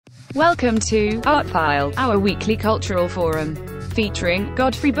Welcome to Artfile, our weekly cultural forum, featuring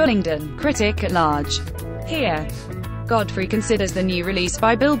Godfrey Bullingdon, critic at large. Here, Godfrey considers the new release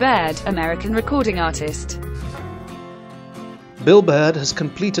by Bill Baird, American recording artist. Bill Baird has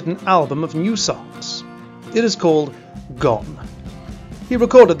completed an album of new songs. It is called Gone. He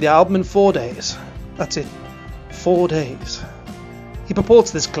recorded the album in 4 days. That's it. 4 days. He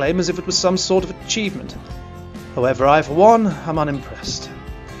purports this claim as if it was some sort of achievement. However, I, for one, am unimpressed.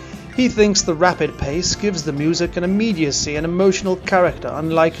 He thinks the rapid pace gives the music an immediacy and emotional character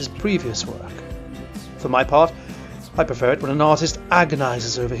unlike his previous work. For my part, I prefer it when an artist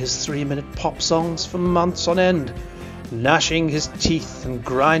agonizes over his 3-minute pop songs for months on end, gnashing his teeth and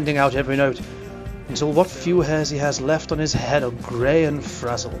grinding out every note, until what few hairs he has left on his head are grey and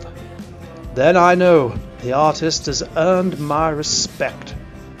frazzled. Then I know the artist has earned my respect.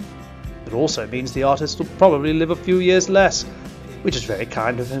 It also means the artist will probably live a few years less, which is very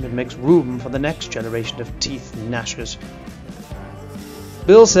kind of him and makes room for the next generation of teeth gnashers.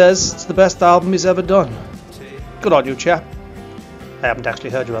 Bill says it's the best album he's ever done. Good on you, chap. I haven't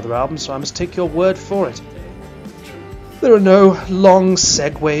actually heard your other albums, so I must take your word for it. There are no long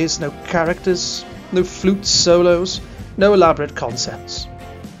segues, no characters, no flute solos, no elaborate concepts.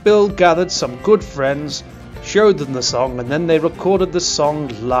 Bill gathered some good friends, showed them the song, and then they recorded the song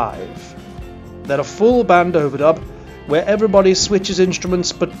live. Then a full band overdub, where everybody switches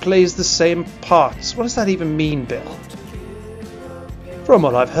instruments but plays the same parts. What does that even mean, Bill? From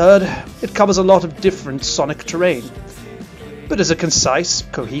what I've heard, it covers a lot of different sonic terrain. But as a concise,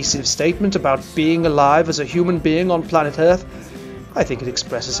 cohesive statement about being alive as a human being on planet Earth, I think it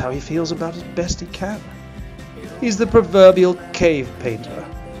expresses how he feels about it best he can. He's the proverbial cave painter,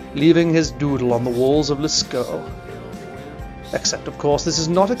 leaving his doodle on the walls of Lascaux. Except, of course, this is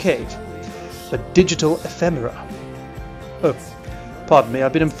not a cave, but digital ephemera. Oh, pardon me,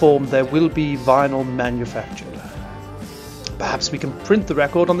 I've been informed there will be vinyl manufactured. Perhaps we can print the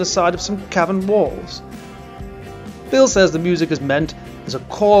record on the side of some cavern walls. Bill says the music is meant as a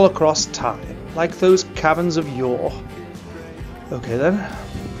call across time, like those caverns of yore. Okay then,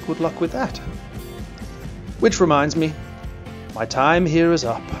 good luck with that. Which reminds me, my time here is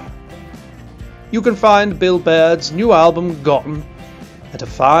up. You can find Bill Baird's new album, Gone, at a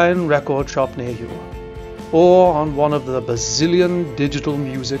fine record shop near you, or on one of the bazillion digital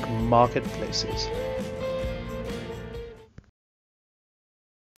music marketplaces.